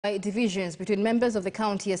Divisions between members of the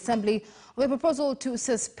County Assembly of a proposal to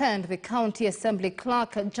suspend the County Assembly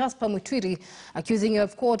Clerk Jasper Mutwiri, accusing him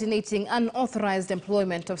of coordinating unauthorized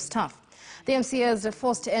employment of staff. The MCA's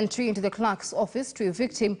forced entry into the clerk's office to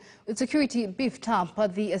evict him with security beefed up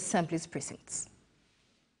at the Assembly's precincts.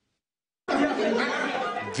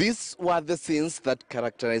 These were the scenes that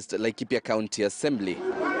characterized Laikipia County Assembly.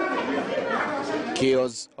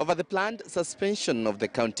 Chaos over the planned suspension of the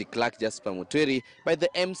county clerk Jasper Mutwiri by the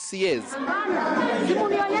MCAs.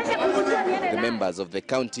 The members of the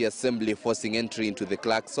county assembly forcing entry into the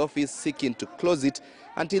clerk's office, seeking to close it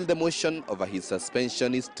until the motion over his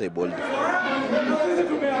suspension is tabled.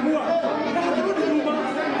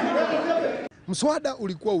 Mswada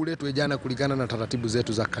ulikuwa uletwe jana kulingana na taratibu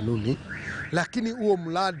zetu za kanuni, lakini huo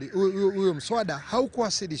mswada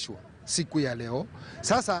haukuwasilishwa siku ya leo.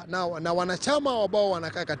 Sasa na wanachama ambao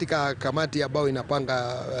wanakaa katika kamati ambao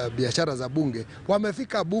inapanga biashara za bunge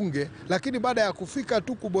wamefika bunge, lakini baada ya kufika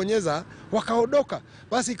tu kubonyeza wakaondoka.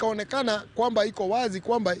 Basi ikaonekana kwamba iko wazi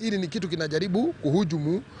kwamba hili ni kitu kinajaribu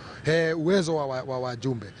kuhujumu uwezo wa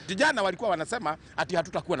wajumbe. Jana walikuwa wanasema ati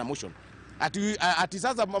hatutakuwa na motion. Ati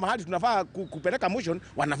sasa mahali tunafaa kupeleka motion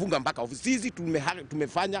wanafunga mpaka ofisi. Sisi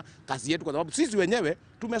tumefanya kazi yetu kwa sababu sisi wenyewe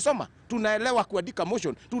tumesoma, tunaelewa kuandika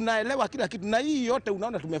motion, tunaelewa kila kitu, na hii yote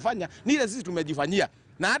unaona tumefanya ni ile sisi tumejifanyia.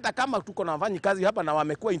 Na hata kama tuko na wafanyi kazi hapa na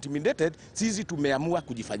wamekuwa intimidated, sisi tumeamua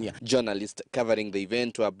kujifanyia. Journalists covering the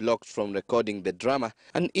event were blocked from recording the drama,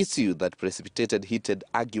 an issue that precipitated heated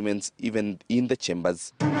arguments even in the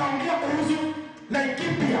chambers. Tunaongea kuhusu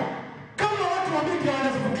Laikipia. Kama watu wa media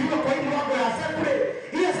wanazokukiwa kwa hii mambo ya assembly,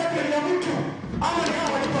 hii assembly ya mtu ama ni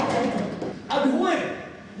hawa watu wa huko. And when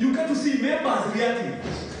you get to see members reacting,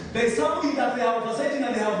 there is something that they have decided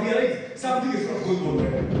and they have realized something is not going on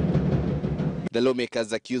there. The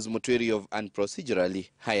lawmakers accuse Mutwiri of unprocedurally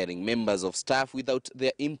hiring members of staff without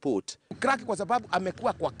their input. Clerk kwa sababu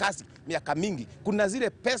amekuwa kwa kazi miaka mingi. Kuna zile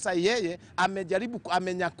pesa yeye amejaribu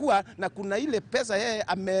amenyakua, na kuna ile pesa yeye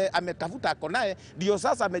ametafuta ako naye, ndio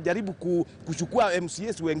sasa amejaribu kuchukua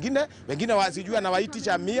MCAs wengine wasijui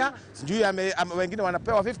anawaitisha 100, sijui wengine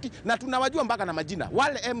wanapewa 50, na tunawajua mpaka na majina.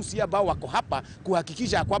 Wale MCA ambao wako hapa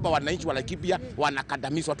kuhakikisha kwamba wananchi wa Laikipia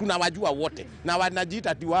wanakandamizwa, tunawajua wote na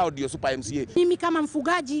wanajiita ati wao ndio super MCA. Mimi kama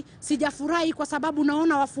mfugaji sijafurahi kwa sababu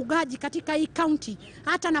naona wafugaji katika hii county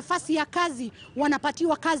hata nafasi ya kazi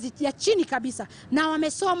wanapatiwa kazi ya chini kabisa, na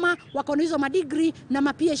wamesoma wako na hizo madigri na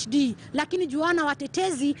ma PhD, lakini juana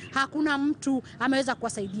watetezi hakuna mtu ameweza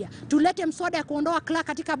kuwasaidia. Tulete mswada ya kuondoa clerk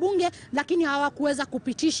katika bunge, lakini hawakuweza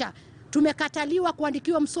kupitisha. Tumekataliwa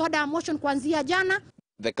kuandikiwa mswada wa motion kuanzia jana.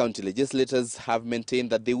 The county legislators have maintained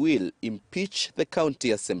that they will impeach the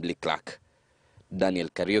county assembly clerk. Daniel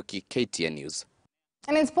Karaoke, KTN News.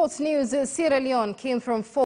 And in sports news, Sierra Leone came from